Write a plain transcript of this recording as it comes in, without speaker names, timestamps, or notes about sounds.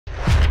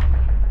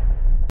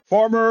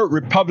Former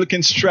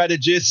Republican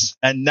strategist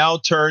and now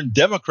turned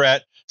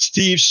Democrat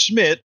Steve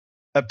Schmidt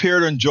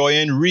appeared on Joy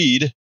and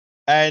Reid,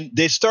 and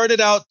they started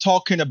out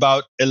talking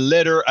about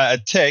a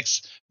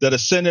text that a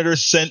senator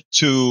sent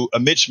to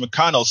Mitch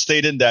McConnell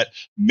stating that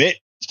Mitt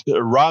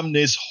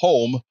Romney's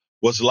home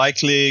was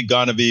likely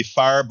going to be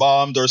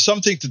firebombed or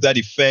something to that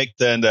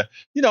effect. And,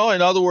 in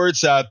other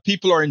words,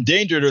 people are in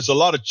danger. There's a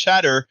lot of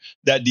chatter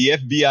that the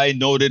FBI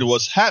noted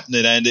was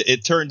happening. And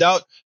it turned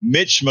out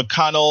Mitch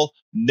McConnell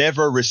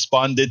never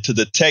responded to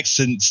the text.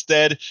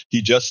 Instead,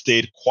 he just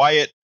stayed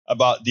quiet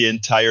about the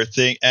entire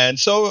thing. And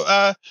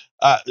so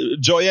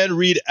Joyanne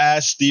Reid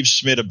asked Steve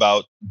Schmidt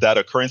about that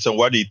occurrence and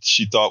what he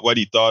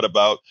thought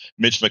about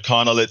Mitch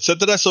McConnell,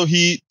 etc. So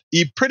he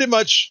pretty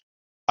much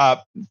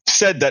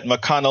said that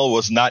McConnell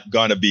was not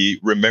going to be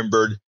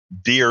remembered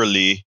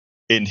dearly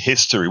in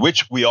history,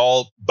 which we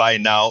all by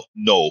now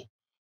know.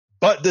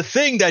 But the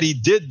thing that he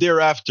did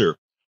thereafter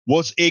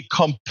was a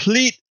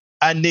complete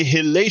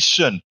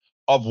annihilation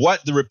of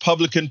what the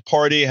Republican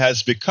Party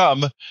has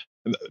become,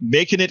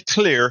 making it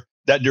clear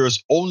that there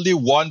is only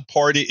one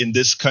party in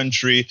this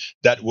country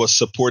that was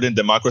supporting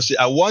democracy.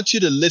 I want you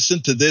to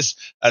listen to this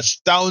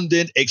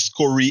astounding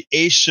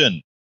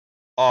excoriation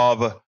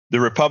of the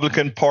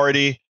Republican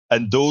Party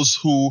and those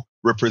who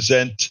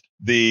represent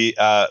the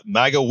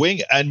MAGA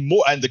wing, and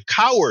the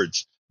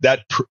cowards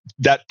that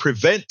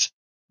prevent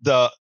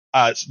the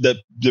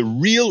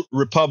real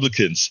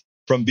Republicans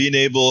from being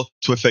able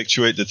to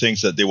effectuate the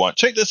things that they want.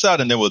 Check this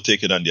out, and then we'll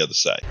take it on the other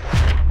side.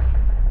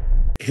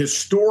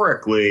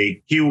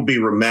 Historically, he will be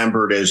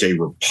remembered as a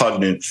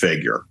repugnant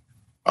figure.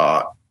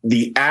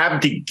 The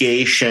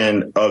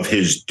abdication of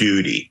his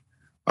duty,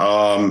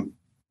 the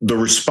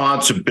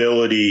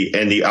responsibility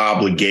and the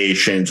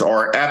obligations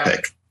are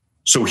epic.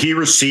 So he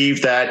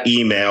received that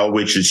email,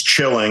 which is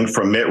chilling,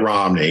 from Mitt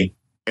Romney.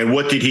 And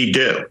what did he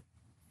do?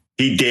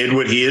 He did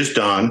what he has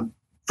done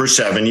for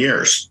 7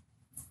 years.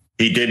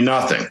 He did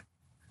nothing.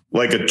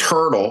 Like a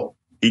turtle,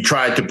 he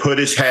tried to put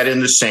his head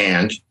in the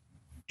sand.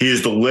 He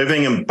is the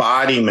living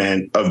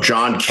embodiment of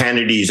John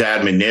Kennedy's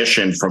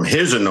admonition from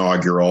his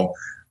inaugural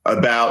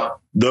about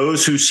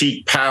those who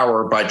seek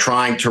power by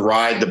trying to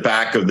ride the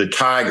back of the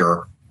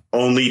tiger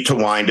only to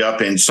wind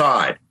up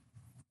inside.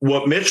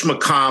 What Mitch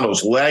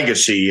McConnell's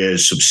legacy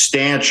is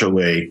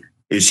substantially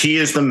is he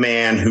is the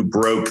man who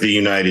broke the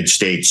United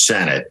States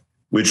Senate,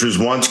 which was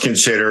once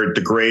considered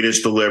the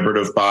greatest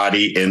deliberative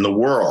body in the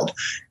world.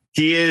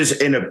 He is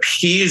an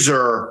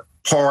appeaser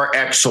par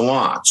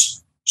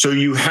excellence. So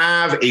you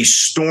have a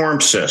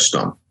storm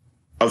system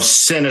of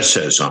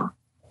cynicism,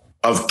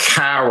 of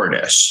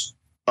cowardice,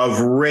 of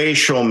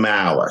racial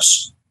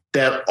malice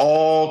that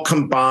all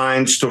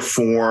combines to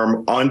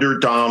form under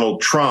Donald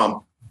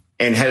Trump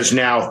and has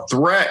now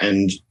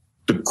threatened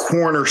the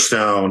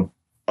cornerstone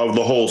of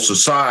the whole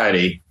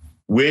society,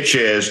 which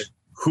is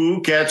who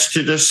gets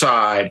to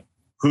decide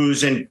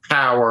who's in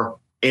power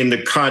in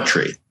the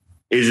country.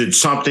 Is it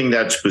something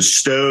that's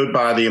bestowed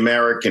by the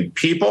American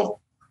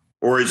people,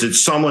 or is it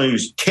someone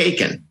who's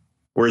taken,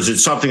 or is it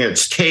something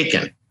that's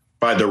taken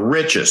by the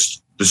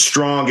richest, the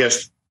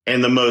strongest,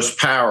 and the most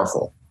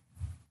powerful?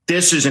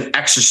 This is an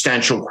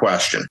existential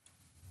question.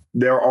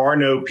 There are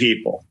no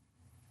people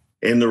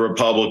in the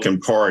Republican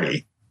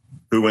Party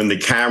who, when the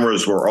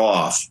cameras were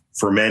off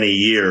for many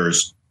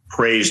years,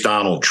 praised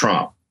Donald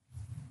Trump.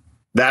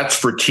 That's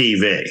for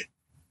TV.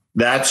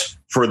 That's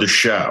for the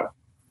show.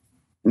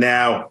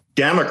 Now,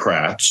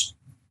 Democrats,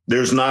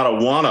 there's not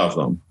a one of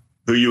them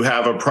who you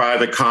have a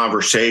private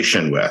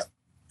conversation with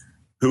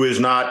who is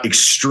not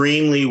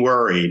extremely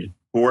worried,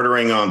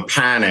 bordering on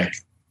panic,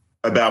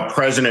 about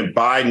President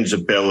Biden's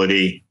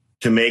ability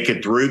to make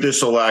it through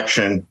this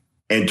election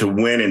and to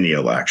win in the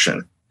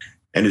election.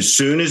 And as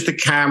soon as the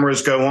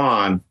cameras go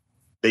on,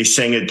 they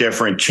sing a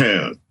different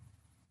tune.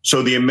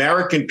 So the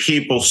American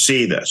people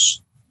see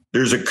this.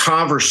 There's a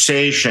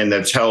conversation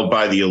that's held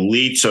by the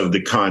elites of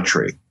the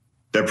country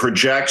that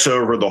projects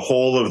over the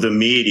whole of the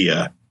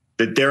media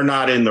that they're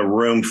not in the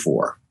room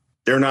for,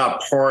 they're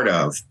not part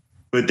of,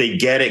 but they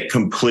get it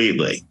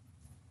completely.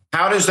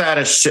 How does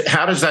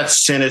that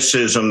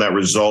cynicism that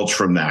results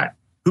from that?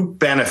 Who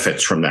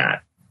benefits from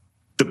that?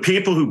 The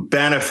people who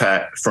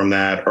benefit from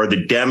that are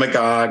the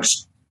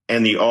demagogues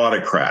and the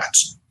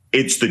autocrats.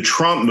 It's the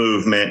Trump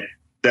movement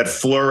that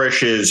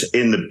flourishes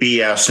in the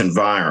BS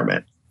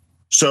environment.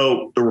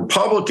 So the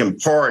Republican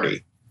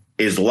Party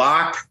is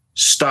lock,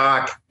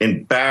 stock,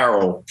 and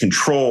barrel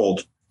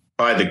controlled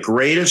by the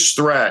greatest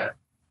threat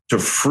to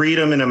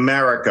freedom in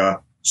America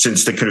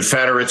since the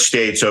Confederate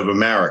States of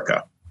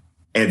America.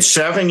 And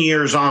 7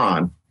 years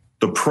on,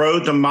 the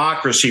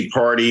pro-democracy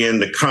party in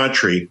the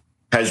country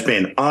has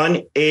been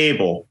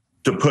unable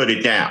to put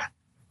it down,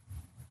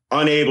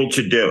 unable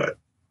to do it.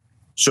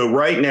 So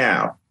right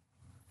now,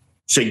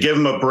 say give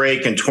them a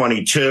break in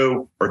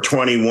 22 or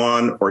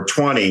 21 or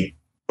 20,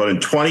 but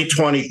in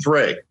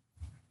 2023,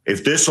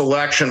 if this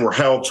election were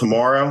held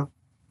tomorrow,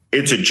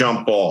 it's a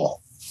jump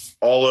ball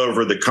all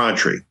over the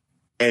country.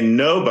 And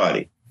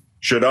nobody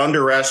should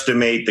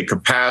underestimate the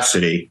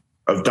capacity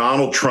of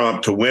Donald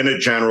Trump to win a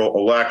general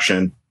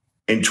election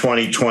in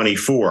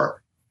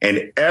 2024.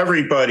 And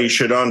everybody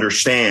should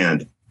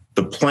understand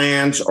the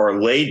plans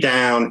are laid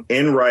down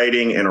in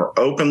writing and are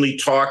openly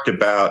talked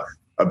about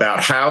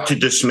how to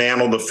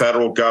dismantle the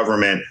federal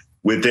government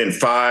within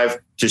 5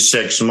 to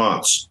 6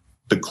 months.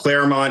 The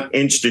Claremont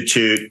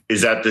Institute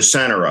is at the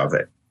center of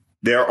it.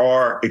 There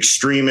are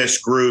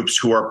extremist groups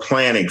who are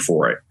planning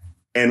for it.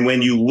 And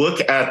when you look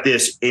at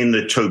this in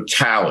the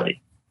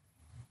totality,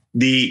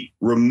 the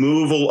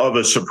removal of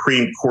a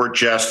Supreme Court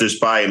justice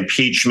by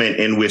impeachment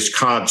in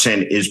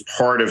Wisconsin is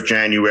part of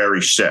January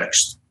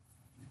 6th.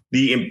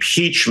 The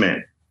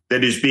impeachment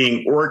that is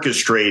being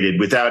orchestrated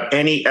without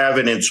any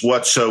evidence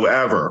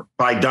whatsoever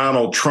by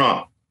Donald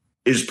Trump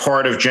is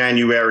part of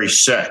January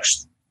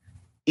 6th.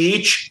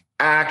 Each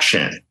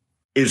action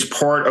is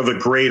part of a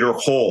greater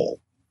whole,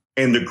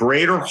 and the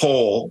greater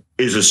whole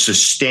is a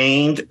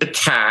sustained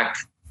attack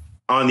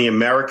on the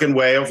American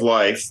way of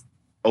life,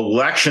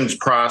 elections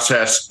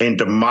process, and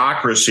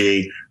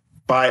democracy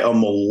by a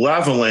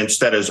malevolence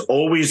that has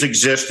always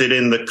existed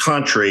in the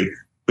country,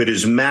 but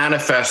has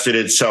manifested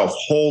itself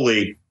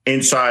wholly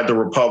inside the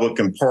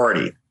Republican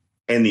Party.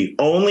 And the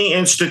only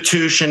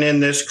institution in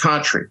this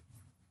country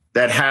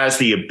that has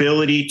the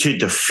ability to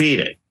defeat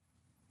it,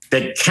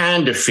 that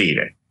can defeat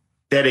it,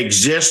 that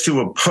exists to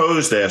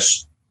oppose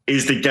this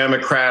is the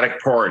Democratic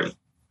Party.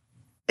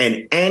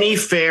 And any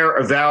fair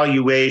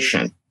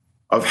evaluation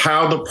of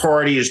how the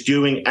party is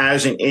doing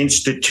as an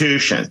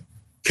institution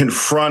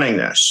confronting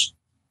this,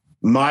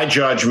 my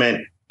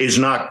judgment is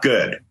not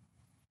good,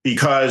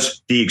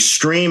 because the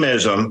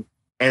extremism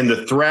and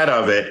the threat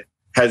of it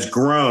has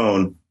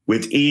grown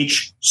with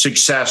each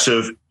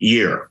successive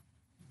year.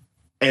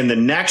 And the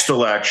next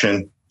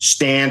election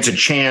stands a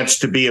chance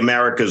to be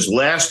America's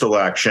last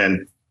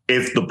election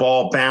if the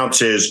ball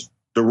bounces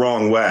the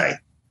wrong way.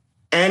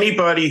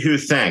 Anybody who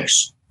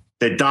thinks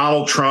that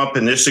Donald Trump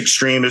and this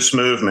extremist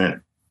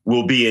movement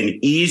will be an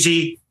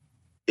easy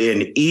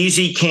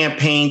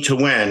campaign to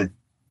win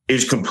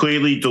is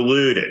completely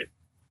deluded.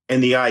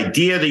 And the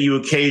idea that you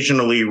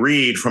occasionally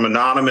read from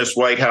anonymous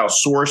White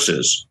House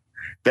sources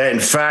that, in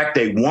fact,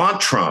 they want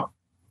Trump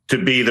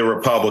to be the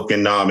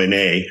Republican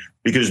nominee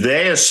because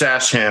they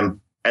assess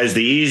him as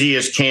the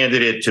easiest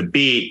candidate to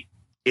beat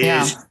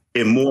is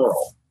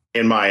immoral,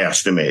 in my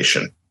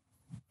estimation,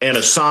 and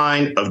a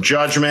sign of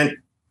judgment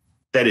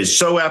that is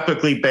so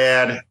epically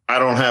bad, I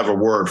don't have a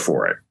word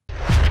for it.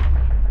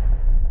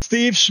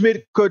 Steve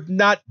Schmidt could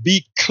not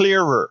be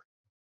clearer.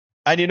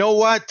 And you know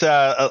what?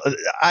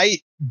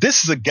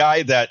 This is a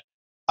guy that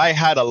I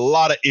had a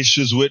lot of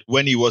issues with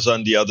when he was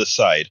on the other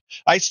side.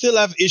 I still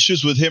have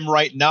issues with him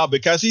right now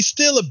because he's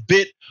still a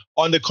bit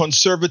on the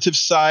conservative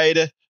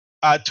side,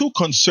 too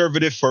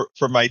conservative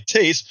for my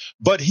taste,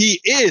 but he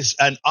is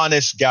an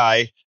honest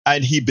guy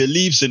and he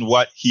believes in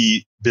what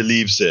he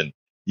believes in.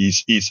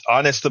 He's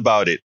honest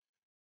about it.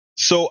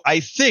 So I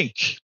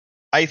think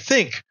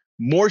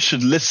more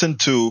should listen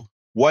to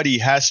what he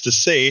has to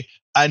say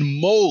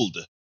and mold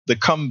the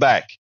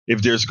comeback,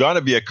 if there's going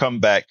to be a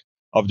comeback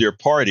of their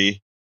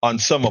party, on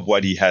some of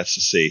what he has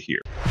to say here.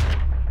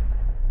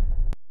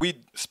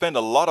 We spend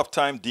a lot of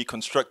time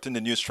deconstructing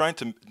the news, trying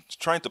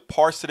to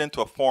parse it into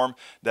a form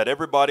that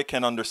everybody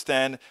can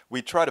understand.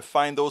 We try to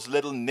find those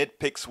little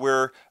nitpicks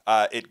where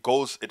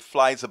it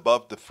flies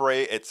above the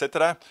fray,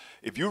 etc.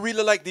 If you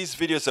really like these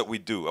videos that we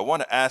do, I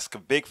want to ask a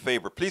big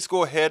favor. Please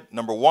go ahead,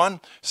 number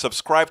one,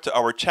 subscribe to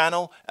our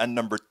channel, and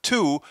number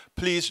two,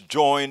 please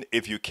join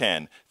if you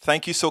can.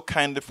 Thank you so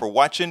kindly for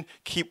watching.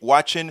 Keep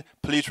watching.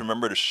 Please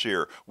remember to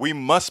share. We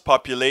must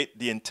populate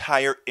the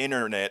entire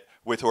internet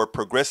with our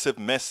progressive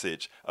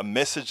message, a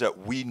message that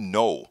we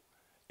know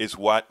is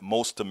what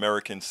most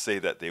Americans say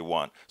that they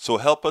want. So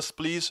help us,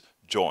 please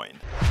join.